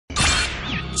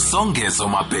Songezo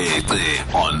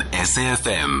Mapete on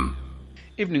SAFM.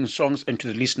 Evening songs and to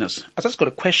the listeners. I just got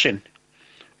a question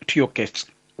to your guests.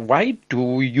 Why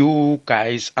do you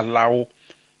guys allow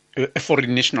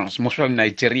foreign nationals, mostly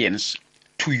Nigerians,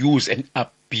 to use and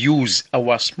abuse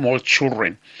our small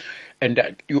children?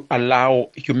 And you allow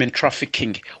human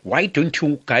trafficking. Why don't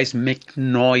you guys make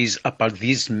noise about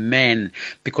these men?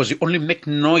 Because you only make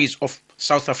noise of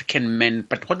South African men.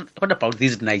 But what about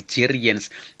these Nigerians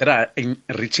that are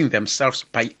enriching themselves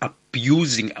by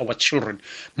abusing our children,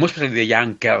 mostly the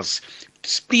young girls?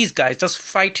 Please, guys, just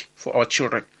fight for our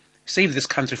children. Save this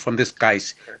country from these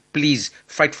guys. Please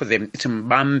fight for them. It's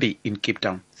Mbambi in Cape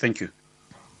Town. Thank you.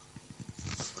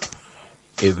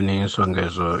 Evening,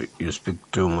 Songezo. You speak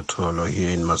to Mutolo here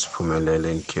in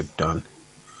Masiphumelele in Cape Town.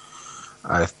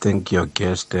 I think your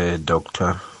guest,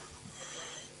 doctor,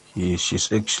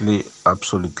 she's actually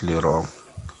absolutely wrong.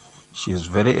 She's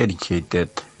very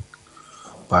educated,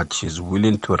 but she's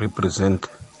willing to represent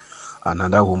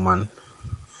another woman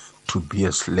to be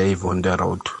a slave on the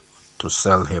road to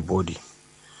sell her body.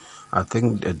 I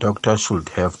think the doctor should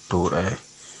have to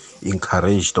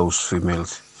encourage those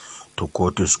females to go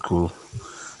to school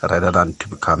rather than to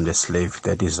become the slave.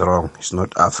 That is wrong. It's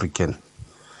not African.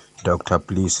 Doctor,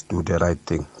 please do the right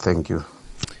thing. Thank you.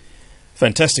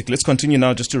 Fantastic. Let's continue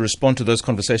now just to respond to those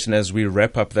conversations as we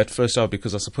wrap up that first hour,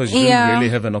 because I suppose you didn't really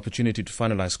have an opportunity to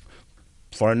finalize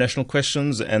foreign national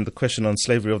questions and the question on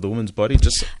slavery of the woman's body.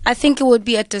 I think it would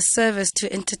be a disservice to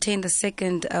entertain the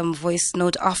second voice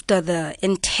note after the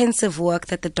intensive work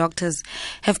that the doctors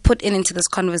have put into this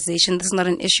conversation. This is not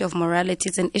an issue of morality.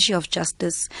 It's an issue of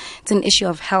justice. It's an issue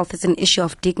of health. It's an issue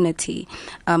of dignity.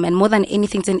 And more than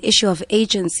anything, it's an issue of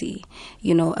agency.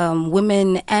 You know,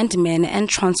 women and men and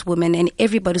trans women and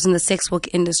everybody who's in the sex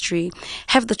work industry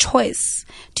have the choice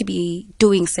to be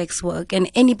doing sex work.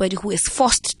 And anybody who is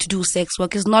forced to do sex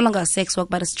work is no longer sex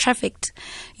work, but is trafficked,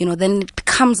 then it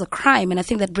becomes a crime. And I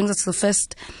think that brings us to the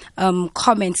first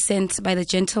comment sent by the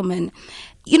gentleman.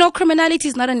 Criminality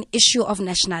is not an issue of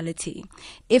nationality.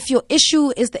 If your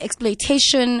issue is the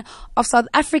exploitation of South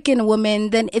African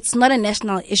women, then it's not a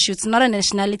national issue. It's not a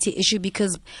nationality issue,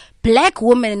 because black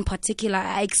women in particular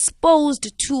are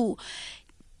exposed to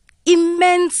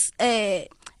immense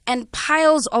and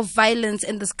piles of violence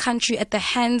in this country at the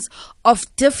hands of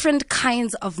different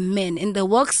kinds of men in the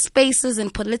workspaces,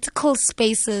 in political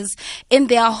spaces, in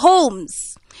their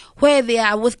homes, where they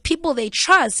are with people they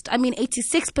trust.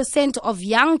 86% of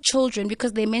young children,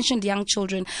 because they mentioned young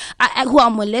children, who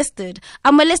are molested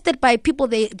by people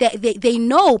they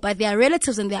know, by their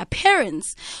relatives and their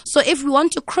parents. So if we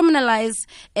want to criminalize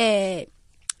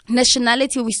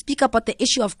nationality, when we speak about the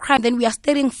issue of crime, then we are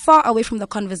steering far away from the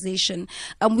conversation.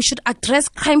 We should address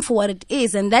crime for what it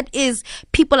is, and that is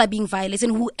people are being violated,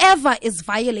 and whoever is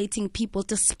violating people,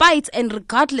 despite and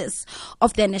regardless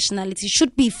of their nationality,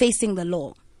 should be facing the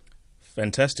law.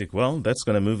 Fantastic. Well, that's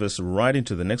going to move us right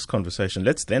into the next conversation.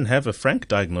 Let's then have a frank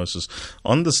diagnosis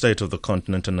on the state of the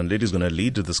continent, and Naledi's going to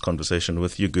lead this conversation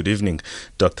with you. Good evening,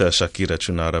 Dr. Shakira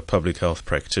Choonara, public health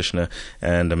practitioner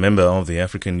and a member of the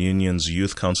African Union's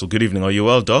Youth Council. Good evening. Are you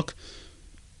well, Doc?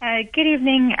 Good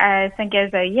evening,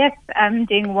 Songezo. Yes, I'm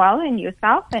doing well, and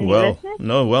yourself and your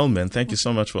listeners? Well, man. Thank you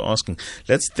so much for asking.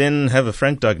 Let's then have a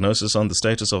frank diagnosis on the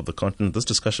status of the continent. This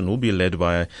discussion will be led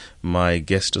by my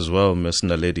guest as well, Ms.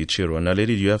 Naledi Chirwa. Naledi,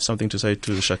 do you have something to say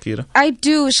to Shakira? I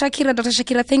do. Dr.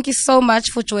 Shakira, thank you so much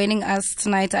for joining us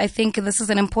tonight. I think this is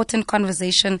an important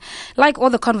conversation, like all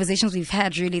the conversations we've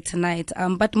had really tonight,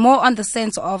 but more on the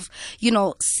sense of,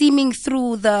 seaming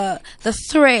through the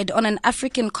thread on an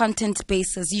African content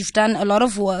basis. You've done a lot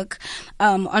of work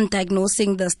on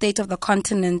diagnosing the state of the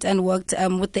continent and worked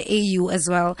with the AU as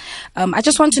well. I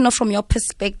just want to know from your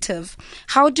perspective,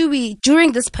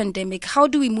 during this pandemic, how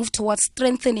do we move towards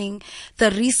strengthening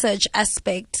the research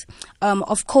aspect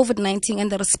of COVID-19 and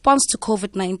the response to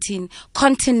COVID-19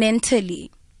 continentally,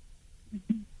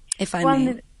 if I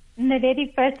may?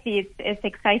 Naledi, firstly, it's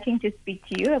exciting to speak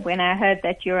to you when I heard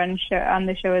that you're on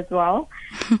the show as well.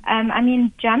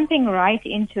 Jumping right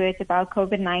into it about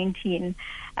COVID-19,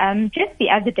 just the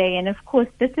other day, and of course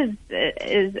this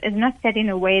is not said in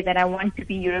a way that I want to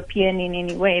be European in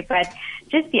any way, but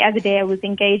just the other day I was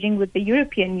engaging with the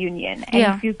European Union,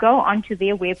 and if you go onto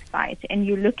their website and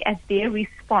you look at their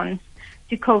response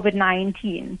to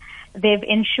COVID-19, they've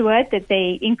ensured that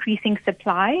they're increasing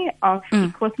supply of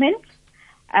equipment.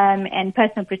 and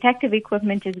personal protective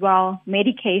equipment as well,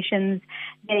 medications.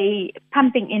 They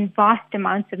pumping in vast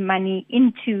amounts of money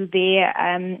into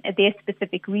their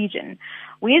specific region.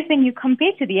 Whereas when you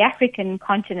compare to the African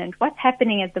continent, what's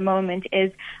happening at the moment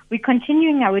is we're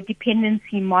continuing our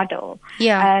dependency model.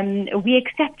 Yeah. We're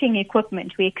accepting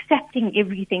equipment, we're accepting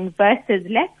everything versus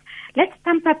let's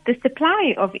pump up the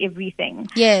supply of everything.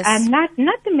 Yes. Not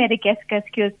the Madagascar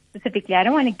cure specifically. I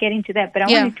don't want to get into that, but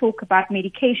I want to talk about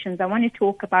medications. I want to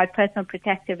talk about personal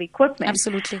protective equipment.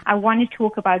 Absolutely. I want to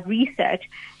talk about research.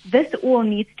 This all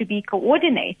needs to be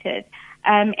coordinated.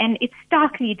 And it's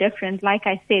starkly different, like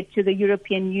I said, to the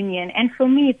European Union. And for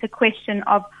me, it's a question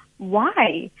of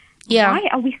why? Yeah. Why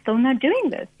are we still not doing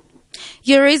this?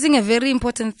 You're raising a very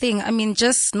important thing. I mean,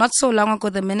 just not so long ago,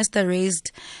 the minister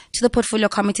raised to the portfolio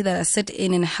committee that I sit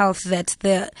in health that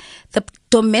the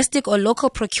domestic or local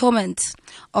procurement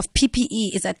of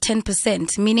PPE is at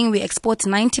 10%, meaning we export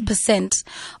 90%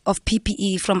 of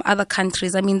PPE from other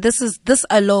countries. I mean, this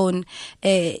alone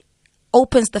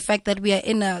opens the fact that we are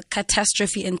in a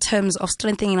catastrophe in terms of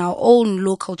strengthening our own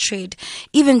local trade,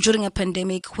 even during a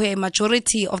pandemic where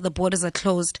majority of the borders are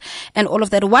closed and all of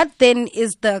that. What then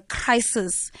is the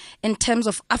crisis in terms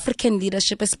of African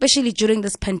leadership, especially during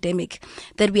this pandemic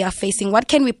that we are facing? What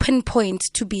can we pinpoint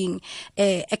to being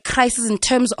a crisis in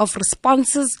terms of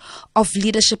responses of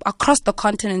leadership across the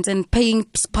continent and paying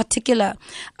particular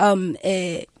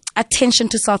attention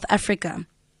to South Africa?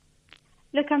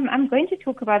 Look, I'm going to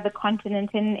talk about the continent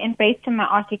and based on my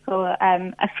article,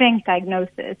 a frank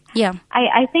diagnosis. Yeah.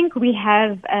 I think we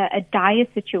have a dire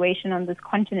situation on this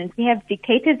continent. We have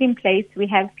dictators in place. We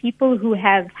have people who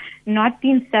have not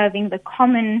been serving the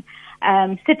common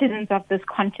citizens of this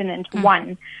continent.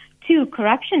 One. Two,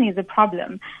 corruption is a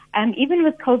problem. Even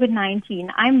with COVID-19,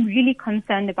 I'm really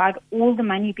concerned about all the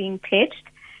money being pledged.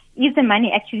 Is the money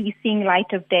actually seeing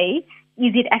light of day?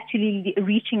 Is it actually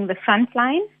reaching the front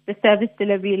line, the service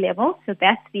delivery level? So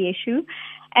that's the issue.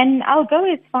 And I'll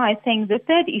go as far as saying the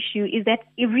third issue is that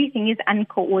everything is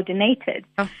uncoordinated.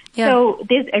 So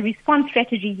there's a response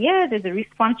strategy here, there's a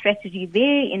response strategy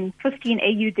there in 15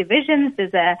 AU divisions.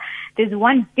 There's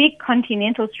one big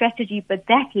continental strategy, but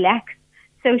that lacks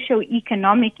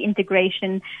socio-economic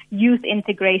integration, youth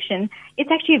integration.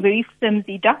 It's actually a very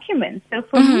flimsy document. So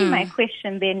for me, my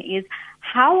question then is,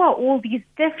 how are all these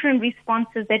different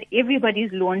responses that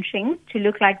everybody's launching to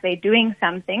look like they're doing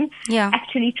something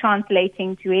actually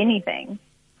translating to anything?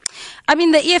 I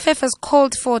mean, the EFF has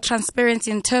called for transparency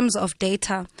in terms of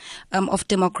data, of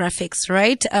demographics,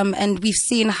 right? And we've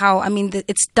seen how, I mean,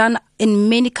 it's done in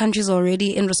many countries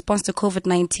already in response to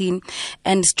COVID-19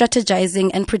 and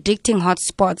strategizing and predicting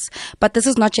hotspots. But this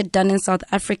is not yet done in South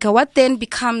Africa. What then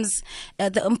becomes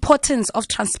the importance of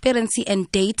transparency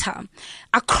and data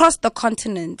across the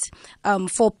continent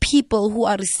for people who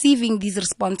are receiving these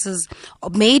responses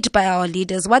made by our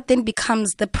leaders? What then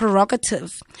becomes the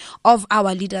prerogative of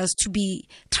our leaders to be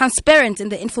transparent in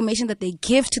the information that they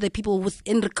give to the people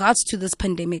in regards to this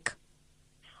pandemic?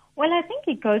 Well, I think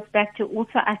it goes back to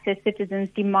also us as citizens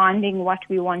demanding what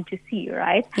we want to see,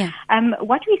 right? Yeah.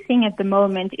 What we're seeing at the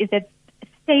moment is that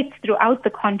states throughout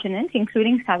the continent,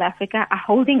 including South Africa, are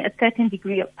holding a certain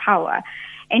degree of power.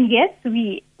 And yes,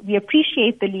 we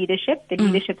appreciate the leadership. The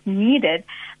leadership's needed.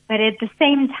 But at the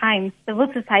same time, civil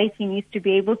society needs to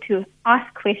be able to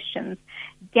ask questions,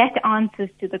 get answers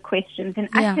to the questions. And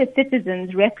us as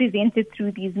citizens, represented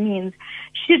through these means,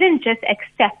 shouldn't just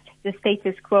accept the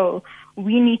status quo.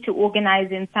 We need to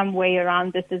organize in some way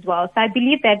around this as well. So I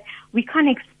believe that we can't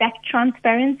expect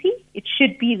transparency. It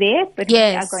should be there, but we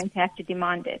are going to have to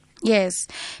demand it. Yes,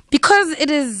 because it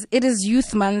is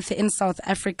Youth Month in South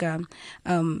Africa.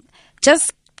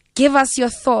 Just give us your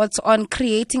thoughts on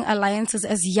creating alliances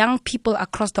as young people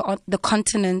across the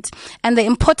continent and the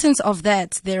importance of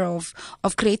thereof,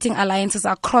 of creating alliances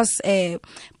across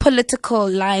political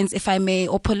lines, if I may,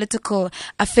 or political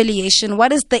affiliation.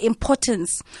 What is the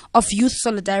importance of youth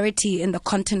solidarity in the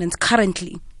continent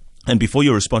currently? And before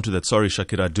you respond to that, sorry,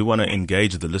 Shakira, I do want to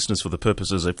engage the listeners for the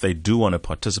purposes, if they do want to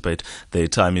participate, their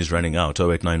time is running out.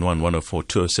 0891 104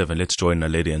 207. Let's join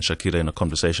Naledi and Shakira in a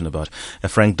conversation about a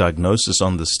frank diagnosis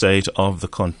on the state of the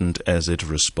continent as it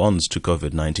responds to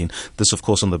COVID-19. This, of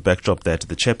course, on the backdrop that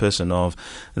the chairperson of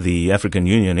the African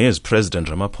Union is President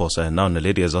Ramaphosa. And now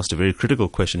Naledi has asked a very critical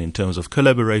question in terms of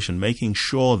collaboration, making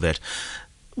sure that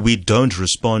we don't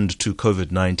respond to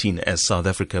COVID-19 as South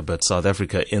Africa, but South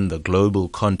Africa in the global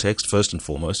context, first and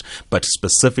foremost, but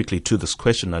specifically to this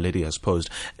question Naledi has posed,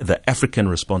 the African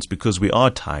response, because we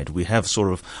are tied. We have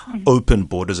sort of open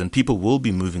borders and people will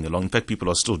be moving along. In fact, people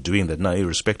are still doing that now,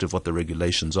 irrespective of what the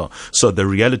regulations are. So the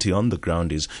reality on the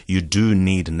ground is you do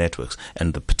need networks.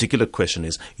 And the particular question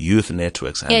is youth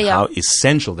networks and how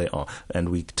essential they are. And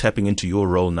we're tapping into your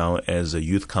role now as a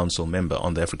youth council member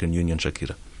on the African Union,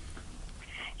 Shakira.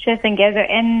 Sure, Sangezo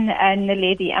and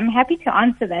Naledi. I'm happy to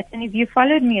answer that. And if you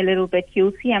followed me a little bit,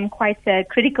 you'll see I'm quite a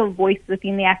critical voice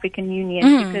within the African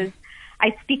Union because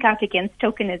I speak out against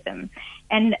tokenism.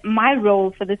 And my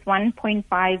role for this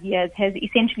 1.5 years has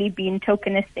essentially been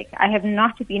tokenistic. I have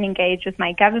not been engaged with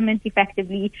my government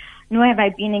effectively, nor have I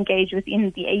been engaged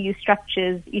within the AU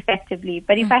structures effectively.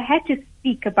 But if I had to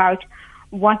speak about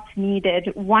what's needed,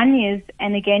 one is,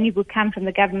 and again it would come from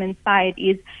the government side,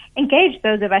 is engage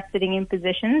those of us sitting in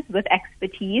positions with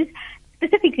expertise.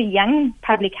 Specifically, young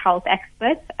public health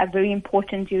experts are very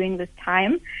important during this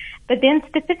time. But then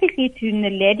specifically to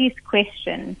Naledi's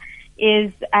question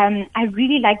is, I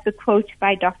really like the quote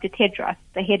by Dr. Tedros,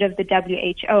 the head of the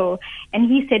WHO, and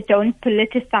he said, don't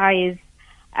politicize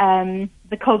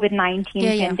the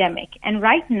COVID-19 pandemic. And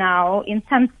right now, in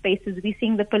some spaces, we're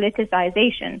seeing the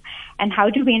politicization. And how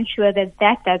do we ensure that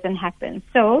that doesn't happen?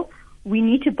 So we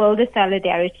need to build a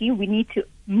solidarity. We need to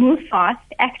move fast,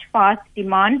 act fast,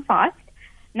 demand fast,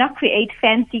 not create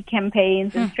fancy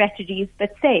campaigns and strategies,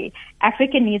 but say,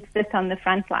 Africa needs this on the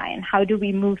front line. How do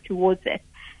we move towards it?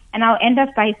 And I'll end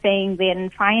up by saying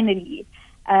then, finally,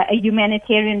 a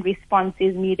humanitarian response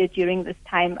is needed during this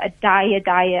time, a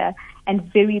dire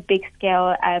and very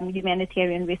big-scale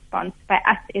humanitarian response by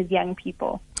us as young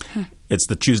people. It's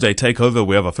the Tuesday Takeover.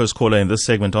 We have our first caller in this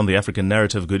segment on the African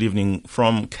Narrative. Good evening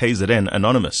from KZN,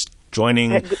 Anonymous,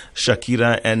 joining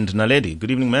Shakira and Naledi.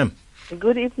 Good evening, ma'am.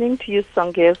 Good evening to you,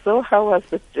 Songezo. How was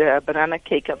the banana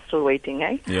cake? I'm still waiting,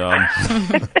 eh? Yeah,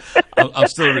 I'm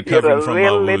still recovering from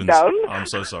my wounds. Down. I'm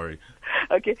so sorry.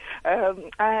 Okay,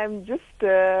 I just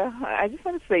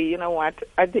want to say, you know what?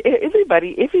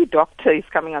 Every doctor is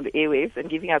coming on the airwaves and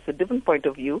giving us a different point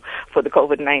of view for the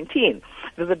COVID-19.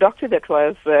 There's a doctor that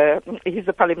was, he's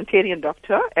a parliamentarian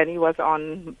doctor, and he was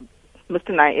on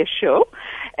Mr. Nair's show,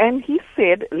 and he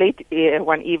said late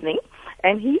one evening,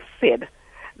 and he said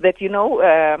that, you know,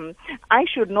 I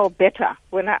should know better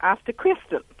when I asked a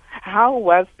question. How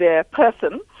was the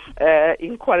person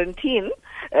in quarantine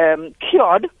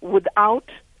cured without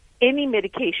any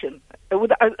medication?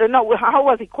 How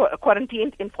was he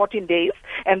quarantined in 14 days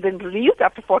and then released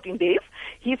after 14 days?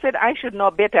 He said, I should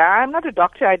know better. I'm not a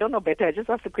doctor. I don't know better. I just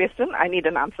asked a question. I need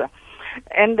an answer.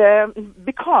 And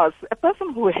because a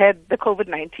person who had the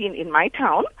COVID-19 in my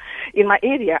town, in my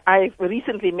area, I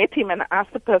recently met him and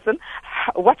asked the person,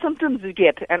 what symptoms did you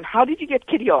get and how did you get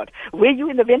cured? Were you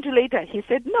in the ventilator? He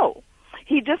said, no.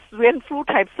 He just went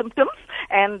flu-type symptoms,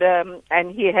 and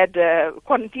he had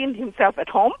quarantined himself at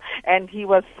home, and he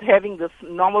was having this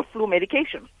normal flu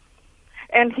medication,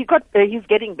 and he's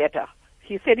getting better.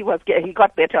 He said he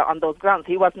got better on those grounds.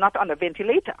 He was not on a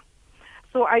ventilator.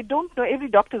 So I don't know. Every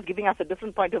doctor is giving us a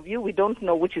different point of view. We don't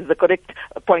know which is the correct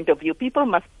point of view. People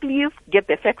must please get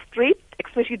their facts straight,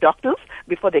 especially doctors,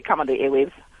 before they come on the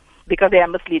airwaves, because they are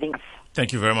misleading us.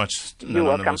 Thank you very much,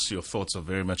 Anonymous. Your thoughts are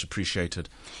very much appreciated.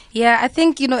 Yeah, I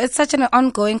think, it's such an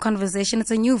ongoing conversation.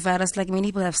 It's a new virus, like many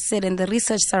people have said, and the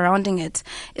research surrounding it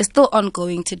is still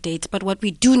ongoing to date. But what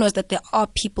we do know is that there are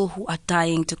people who are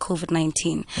dying to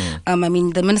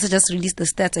COVID-19. The minister just released the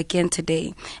stats again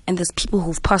today, and there's people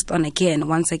who've passed on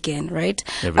once again, right?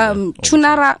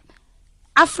 Choonara,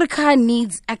 Africa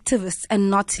needs activists and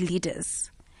not leaders.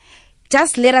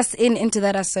 Just let us into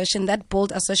that assertion, that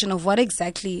bold assertion of what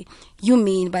exactly you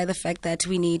mean by the fact that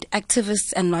we need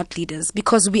activists and not leaders,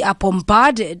 because we are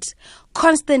bombarded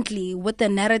constantly with the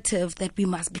narrative that we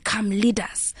must become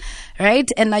leaders, right?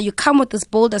 And now you come with this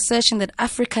bold assertion that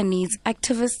Africa needs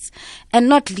activists and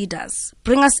not leaders.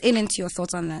 Bring us into your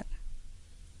thoughts on that.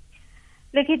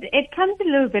 Look, it comes a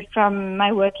little bit from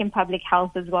my work in public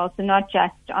health as well, so not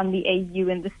just on the AU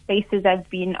and the spaces I've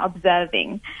been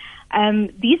observing.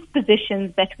 These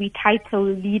positions that we title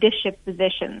leadership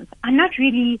positions are not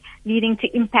really leading to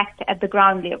impact at the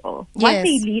ground level. Yes. What they're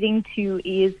leading to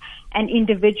is an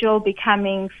individual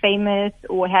becoming famous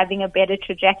or having a better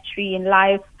trajectory in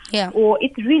life, or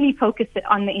it's really focused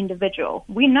on the individual.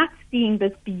 We're not seeing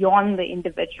this beyond the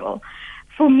individual.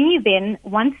 For me, then,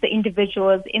 once the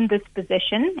individual is in this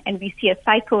position and we see a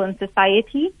cycle in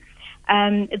society,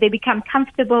 they become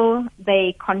comfortable,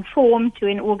 they conform to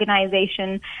an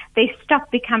organization, they stop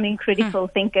becoming critical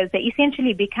thinkers, they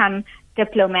essentially become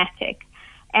diplomatic.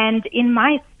 And in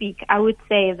my speak, I would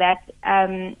say that,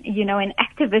 an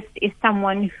activist is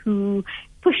someone who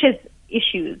pushes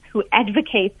issues, who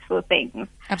advocates for things,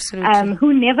 absolutely,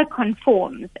 who never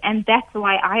conforms. And that's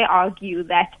why I argue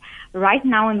that right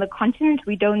now in the continent,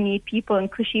 we don't need people in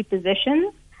cushy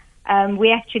positions.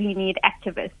 We actually need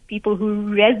activists, people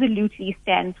who resolutely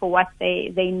stand for what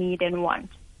they need and want.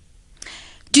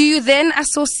 Do you then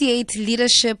associate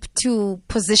leadership to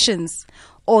positions,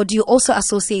 or do you also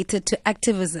associate it to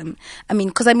activism?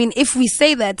 Because if we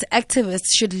say that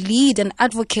activists should lead and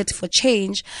advocate for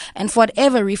change and for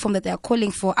whatever reform that they are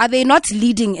calling for, are they not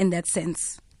leading in that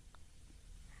sense?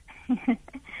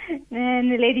 And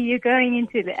lady, you're going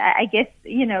into, I guess,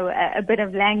 a bit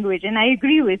of language, and I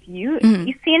agree with you. Mm-hmm.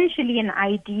 Essentially and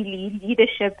ideally,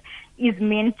 leadership is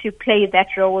meant to play that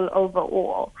role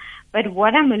overall. But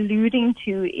what I'm alluding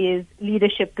to is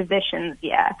leadership positions,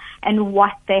 and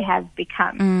what they have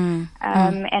become.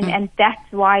 And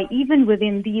that's why even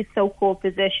within these so-called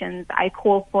positions, I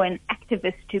call for an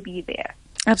activist to be there.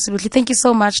 Absolutely. Thank you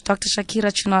so much, Dr.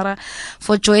 Shakira Choonara,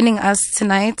 for joining us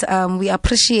tonight. We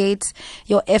appreciate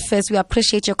your efforts. We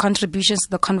appreciate your contributions to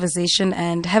the conversation,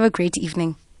 and have a great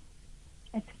evening.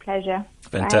 It's a pleasure.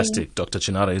 Fantastic. Bye. Dr.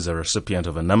 Choonara is a recipient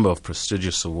of a number of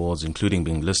prestigious awards, including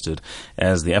being listed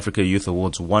as the Africa Youth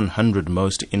Awards 100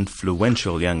 Most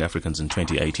Influential Young Africans in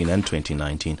 2018 and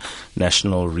 2019,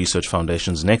 National Research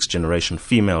Foundation's Next Generation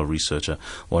Female Researcher,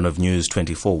 one of News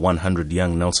 24 100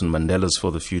 Young Nelson Mandelas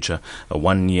for the Future, a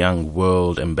One Young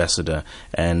World Ambassador,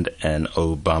 and an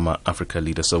Obama Africa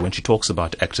Leader. So when she talks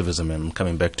about activism, and I'm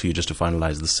coming back to you just to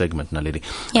finalize the segment, Naledi,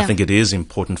 I think it is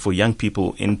important for young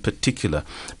people in particular,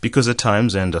 because at times,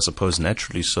 and I suppose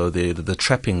naturally so, the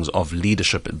trappings of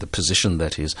leadership, the position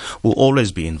that is, will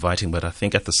always be inviting. But I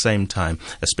think at the same time,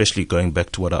 especially going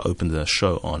back to what I opened the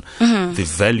show on, the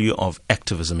value of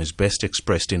activism is best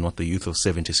expressed in what the youth of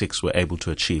 76 were able to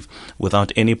achieve,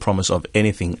 without any promise of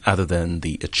anything other than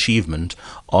the achievement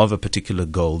of a particular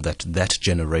goal that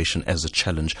generation as a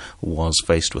challenge was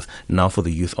faced with. Now for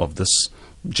the youth of this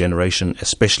generation,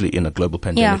 especially in a global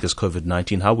pandemic as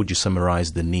COVID-19, how would you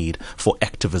summarize the need for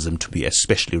activism to be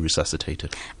especially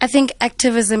resuscitated? I think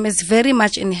activism is very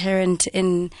much inherent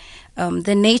in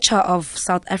the nature of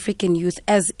South African youth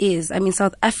as is.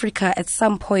 South Africa at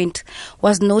some point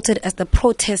was noted as the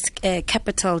protest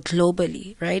capital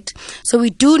globally, right? So we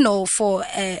do know for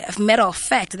a matter of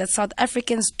fact that South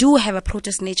Africans do have a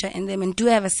protest nature in them and do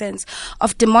have a sense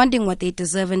of demanding what they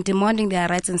deserve and demanding their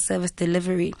rights and service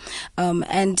delivery.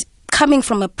 And coming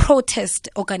from a protest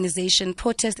organization,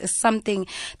 protest is something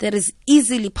that is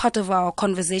easily part of our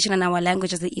conversation and our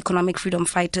language as the economic freedom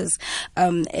fighters.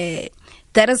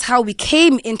 That is how we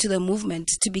came into the movement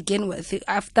to begin with.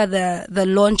 After the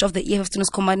launch of the EFF Students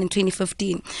Command in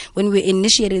 2015, when we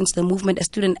initiated into the movement as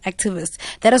student activists,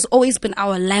 that has always been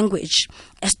our language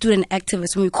as student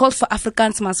activists. When we called for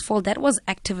Afrikaans must fall, that was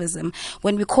activism.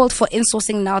 When we called for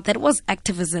insourcing now, that was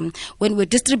activism. When we're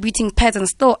distributing pads and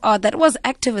still are, that was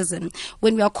activism.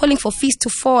 When we are calling for fees to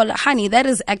fall, honey, that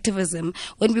is activism.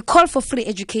 When we call for free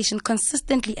education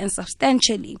consistently and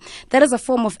substantially, that is a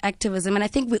form of activism. And I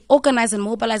think we organize and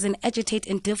mobilize and agitate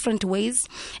in different ways,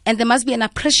 and there must be an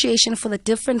appreciation for the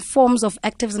different forms of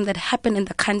activism that happen in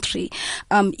the country.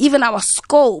 Even our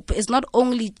scope is not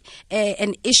only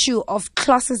an issue of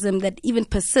classism that even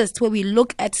persists, where we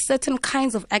look at certain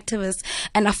kinds of activists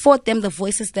and afford them the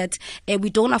voices that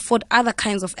we don't afford other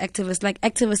kinds of activists, like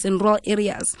activists in rural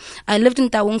areas. I lived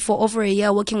in Taung for over a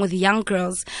year working with young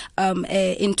girls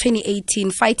in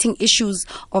 2018, fighting issues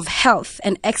of health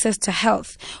and access to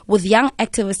health with young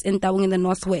activists in Taung in the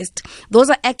Northwest. Those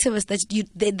are activists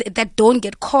that don't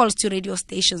get calls to radio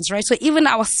stations, right? So even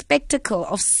our spectacle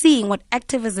of seeing what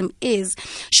activism is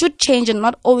should change and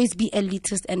not always be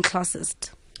elitist and classist.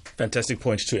 Fantastic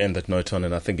point to end that note on,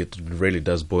 and I think it really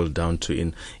does boil down to,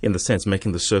 in the sense,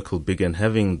 making the circle bigger and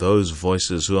having those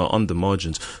voices who are on the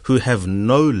margins, who have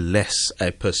no less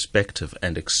a perspective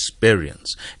and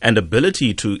experience and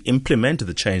ability to implement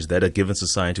the change that a given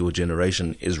society or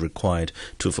generation is required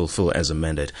to fulfill as a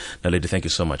mandate. Now, lady, thank you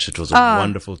so much. It was a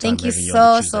wonderful time having you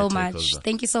so much.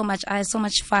 Thank you so much. I had so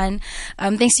much fun.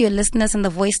 Thanks to your listeners and the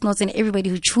voice notes and everybody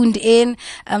who tuned in.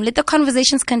 Let the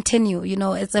conversations continue.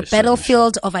 It's a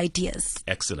battlefield of ideas.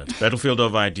 Excellent. Battlefield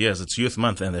of ideas. It's Youth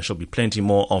Month, and there shall be plenty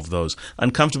more of those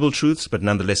uncomfortable truths, but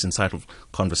nonetheless insightful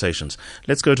conversations.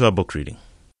 Let's go to our book reading.